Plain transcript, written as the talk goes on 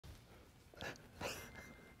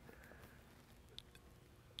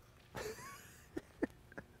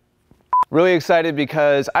Really excited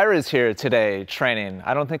because Ira's here today training.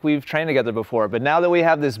 I don't think we've trained together before, but now that we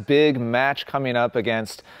have this big match coming up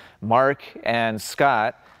against Mark and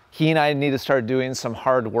Scott, he and I need to start doing some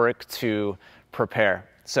hard work to prepare.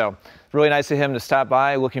 So really nice of him to stop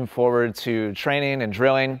by. Looking forward to training and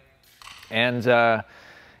drilling. And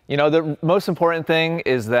you know, the most important thing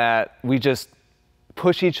is that we just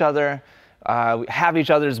push each other, have each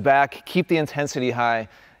other's back, keep the intensity high,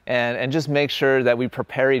 and just make sure that we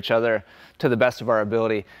prepare each other to the best of our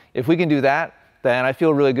ability. If we can do that, then I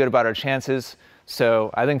feel really good about our chances. So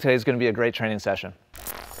I think today's going to be a great training session.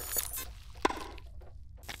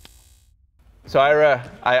 So Ira,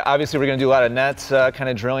 obviously we're going to do a lot of net kind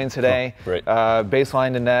of drilling today. Oh, great.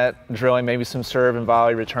 Baseline to net drilling, maybe some serve and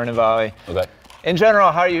volley, return and volley. Okay. In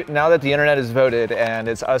general, how are you, now that the internet is voted and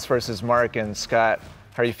it's us versus Mark and Scott,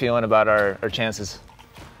 how are you feeling about our chances?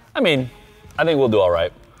 I mean, I think we'll do all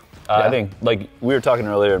right. Yeah. I think, like we were talking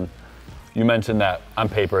earlier, you mentioned that on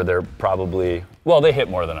paper they're probably, well, they hit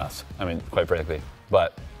more than us. I mean, quite frankly.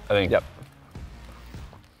 But I think. Yep.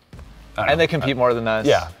 And they compete more than us.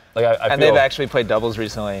 Yeah. Like I and feel, they've actually played doubles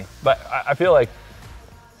recently. But I feel like,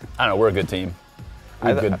 I don't know, we're a good team.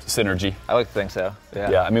 We have good synergy. I would think so. Yeah.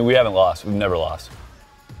 Yeah. I mean, we haven't lost. We've never lost.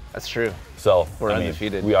 That's true. So we're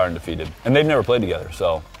undefeated. We are undefeated, and they've never played together.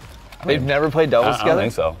 So they've never played doubles together. I don't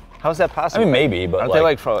think so. How's that possible? I mean, maybe, but aren't they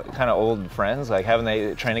like kind of old friends? Like, haven't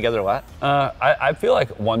they trained together a lot? I feel like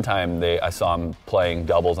one time I saw them playing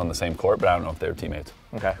doubles on the same court, but I don't know if they were teammates.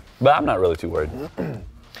 Okay. But I'm not really too worried. They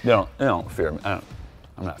don't fear me. I'm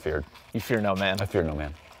not feared. You fear no man. I fear no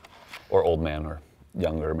man, or old man, or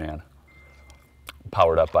younger man.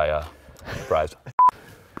 Powered up by a prize.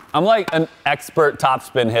 I'm like an expert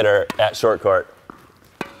topspin hitter at short court.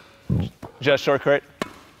 Just short court?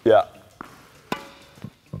 Yeah.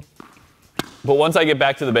 But once I get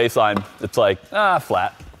back to the baseline, it's like,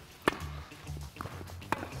 flat.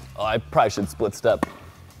 Oh, I probably should split step.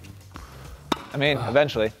 I mean,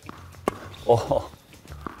 eventually. Oh.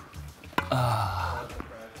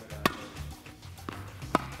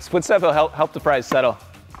 Split step will help the prize settle.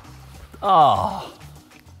 Oh.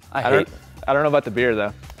 I don't know about the beer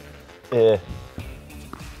though. Yeah.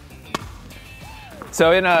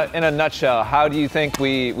 So in a nutshell, how do you think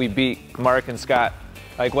we beat Mark and Scott?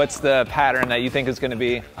 Like, what's the pattern that you think is going to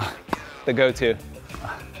be the go-to?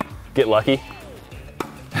 Get lucky.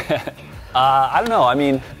 I don't know. I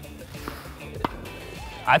mean,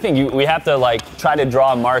 I think we have to like try to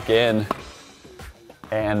draw Mark in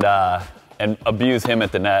and abuse him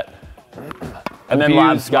at the net, and then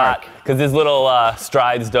lob Scott because his little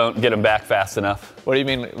strides don't get him back fast enough. What do you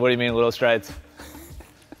mean? What do you mean, little strides?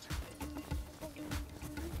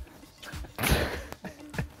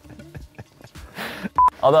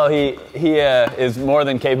 Although he is more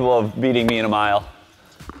than capable of beating me in a mile.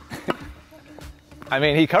 I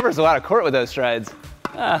mean, he covers a lot of court with those strides.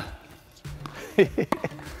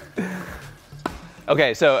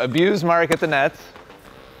 Okay, so abuse Mark at the net.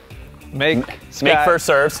 Make first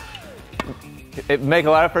serves. Make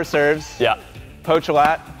a lot of first serves. Yeah. Poach a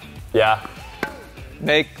lot. Yeah.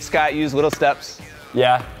 Make Scott use little steps.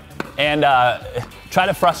 Yeah. And try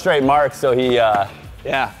to frustrate Mark so he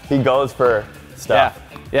goes for stuff. Yeah.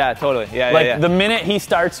 Yeah, totally. Yeah, like the minute he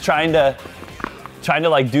starts trying to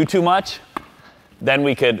like do too much, then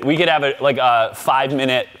we could have a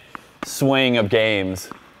 5-minute swing of games.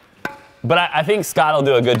 But I think Scott will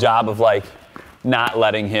do a good job of like not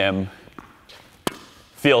letting him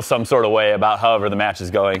feel some sort of way about however the match is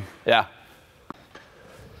going. Yeah.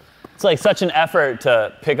 It's like such an effort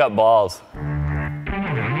to pick up balls.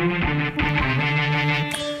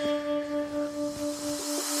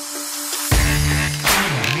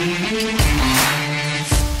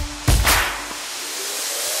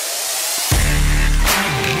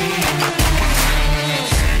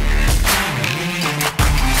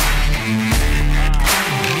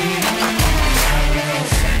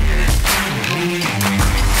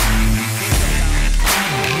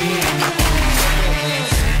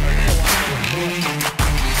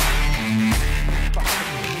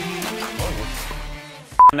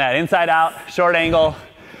 That inside out, short angle.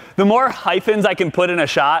 The more hyphens I can put in a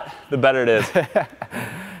shot, the better it is.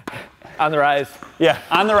 On the rise. Yeah,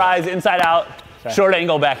 on the rise, inside out, short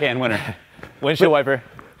angle, backhand winner. Windshield wiper.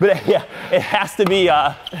 But yeah, it has to be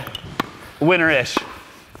winner-ish.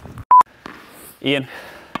 Ian,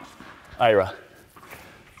 Ira.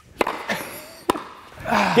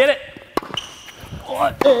 Get it.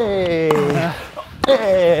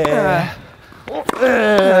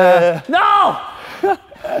 No!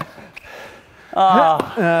 All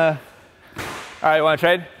right, you want to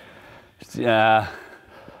trade? Yeah,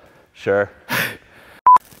 sure.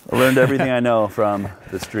 I learned everything I know from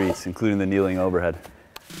the streets, including the kneeling overhead.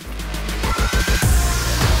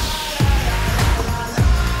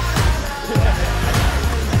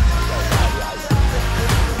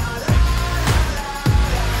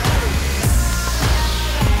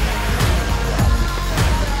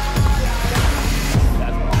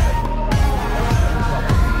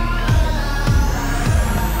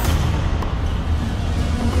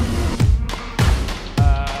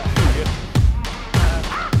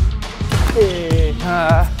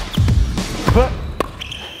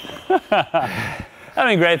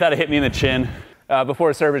 That'd be great. Thought it hit me in the chin.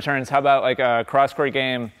 Before serve returns, how about like a cross-court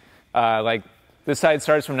game? Like this side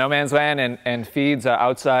starts from no man's land and feeds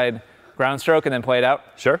outside ground stroke and then play it out?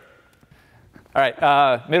 Sure. All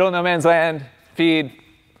right, middle no man's land, feed.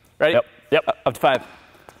 Ready? Yep. Yep. Up to 5.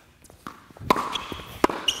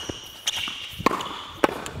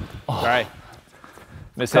 Oh. All right.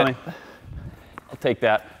 Miss it. I'll take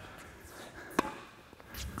that.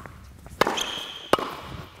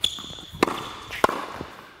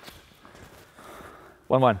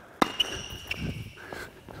 One.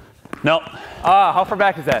 Nope. Ah, how far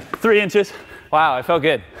back is that? 3 inches. Wow, I felt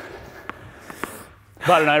good.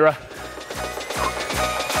 About an Ira.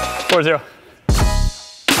 4-0.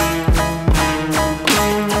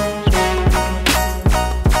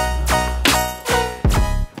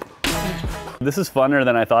 This is funner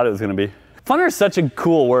than I thought it was going to be. Funner is such a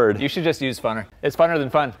cool word. You should just use funner. It's funner than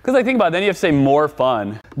fun. Because I think about it, then you have to say more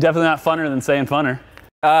fun. Definitely not funner than saying funner.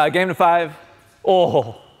 Game to 5.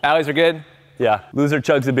 Oh. Alleys are good. Yeah. Loser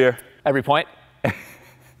chugs a beer. Every point.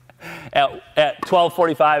 At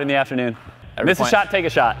 12:45 in the afternoon. Miss a shot, take a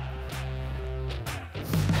shot.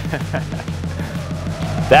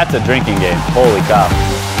 That's a drinking game. Holy cow.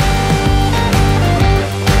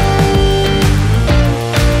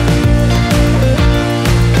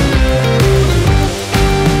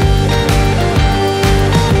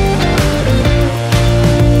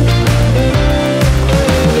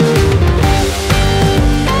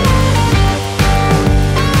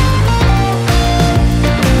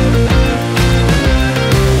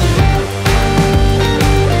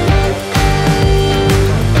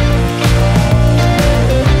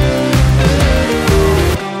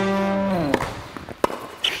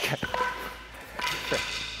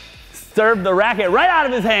 Served the racket right out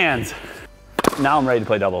of his hands. Now I'm ready to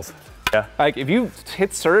play doubles. Yeah. Like if you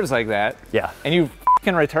hit serves like that, yeah, and you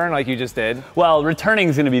can return like you just did. Well, returning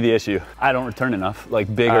is going to be the issue. I don't return enough,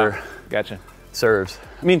 like bigger gotcha. serves.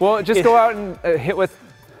 I mean, well, just go out and hit with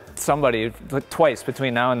somebody like twice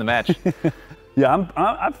between now and the match. Yeah,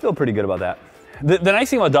 I feel pretty good about that. The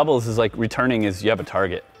nice thing about doubles is like returning is you have a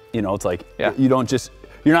target. You know, it's like you don't just.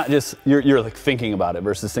 You're not just, you're like thinking about it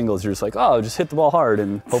versus singles. You're just like, oh, just hit the ball hard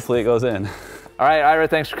and hopefully it goes in. All right, Ira,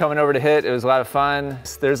 thanks for coming over to hit. It was a lot of fun.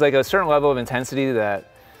 There's like a certain level of intensity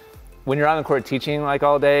that when you're on the court teaching like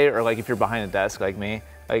all day, or like if you're behind a desk like me,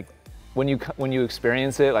 like when you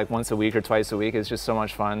experience it like once a week or twice a week, it's just so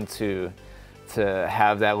much fun to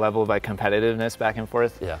have that level of like competitiveness back and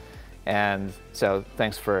forth. Yeah. And so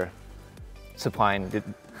thanks for supplying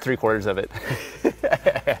 3/4 of it.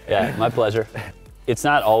 Yeah, my pleasure. It's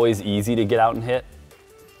not always easy to get out and hit,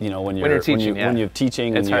 you know, when you're teaching, when you're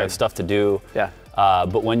teaching and you have stuff to do. Yeah.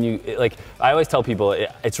 But when you, like, I always tell people,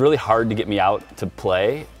 it's really hard to get me out to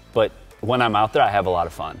play, but when I'm out there, I have a lot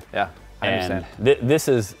of fun. Yeah, I understand. This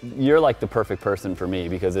is, you're like the perfect person for me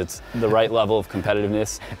because it's the right level of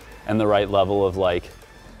competitiveness and the right level of like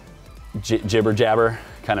jibber jabber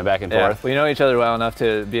kind of back and forth. We know each other well enough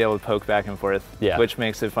to be able to poke back and forth, which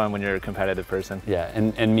makes it fun when you're a competitive person. Yeah,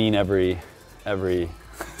 and mean every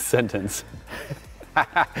sentence. I'm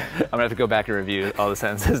gonna have to go back and review all the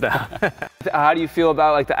sentences now. How do you feel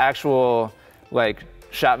about like the actual like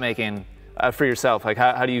shot making for yourself? Like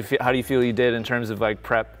how do you feel you did in terms of like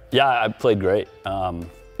prep? Yeah, I played great.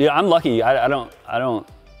 Yeah, I'm lucky. I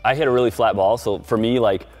hit a really flat ball, so for me,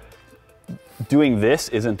 like doing this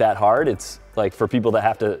isn't that hard. It's like for people that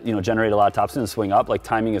have to, you know, generate a lot of topspin and swing up, like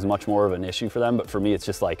timing is much more of an issue for them. But for me, it's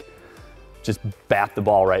just like just bat the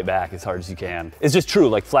ball right back as hard as you can. It's just true,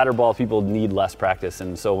 like flatter ball people need less practice,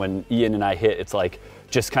 and so when Ian and I hit, it's like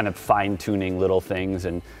just kind of fine-tuning little things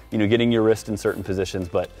and, you know, getting your wrist in certain positions,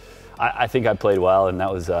 but I think I played well, and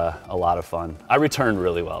that was a lot of fun. I returned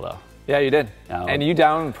really well, though. Yeah, you did. And you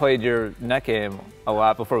downplayed your net game a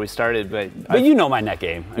lot before we started, but you know my net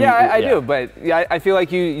game. I do, but I feel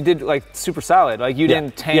like you did like super solid. Like you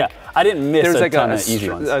didn't tank. Yeah, I didn't miss a ton of easy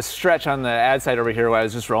ones. A stretch on the ad side over here where I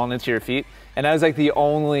was just rolling into your feet, and that was like the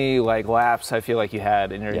only like lapse I feel like you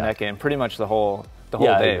had in your net game, pretty much the whole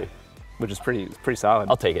day, which is pretty solid.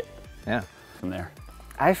 I'll take it. Yeah. From there.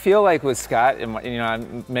 I feel like with Scott,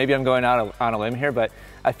 and maybe I'm going out on a limb here, but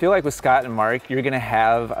I feel like with Scott and Mark, you're going to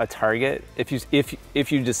have a target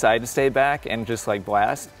if you decide to stay back and just like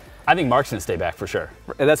blast. I think Mark's gonna stay back for sure.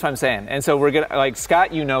 That's what I'm saying. And so we're gonna like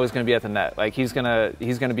Scott, is gonna be at the net. Like he's gonna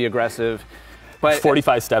be aggressive. But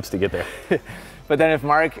 45 steps to get there. But then if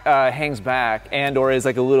Mark hangs back or is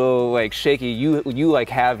like a little like shaky, you like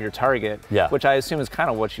have your target. Yeah. Which I assume is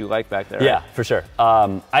kind of what you like back there. Yeah, right? for sure.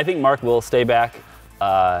 I think Mark will stay back.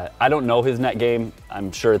 I don't know his net game.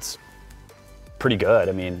 I'm sure it's pretty good.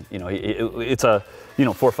 I mean, it's a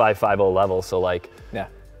 4.5, 5.0 level. So like, yeah.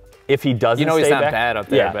 If he doesn't he's stay not back, bad up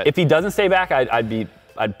there. Yeah, but if he doesn't stay back,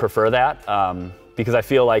 I'd prefer that because I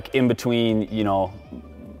feel like in between,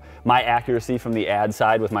 my accuracy from the ad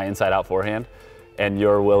side with my inside out forehand and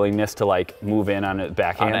your willingness to like move in on it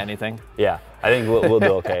backhand. On anything. Yeah, I think we'll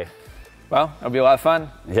do okay. Well, it'll be a lot of fun.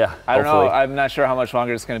 Yeah, I don't know. I'm not sure how much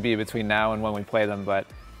longer it's going to be between now and when we play them, but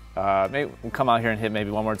maybe we'll come out here and hit maybe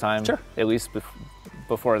one more time. Sure. At least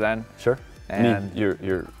before then. Sure. And I mean,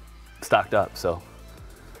 you're stocked up, so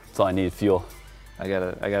that's all I need, fuel. I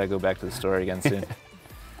gotta go back to the store again soon.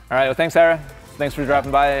 All right. Well, thanks, Sarah. Thanks for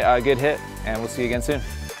dropping by. Good hit, and we'll see you again soon.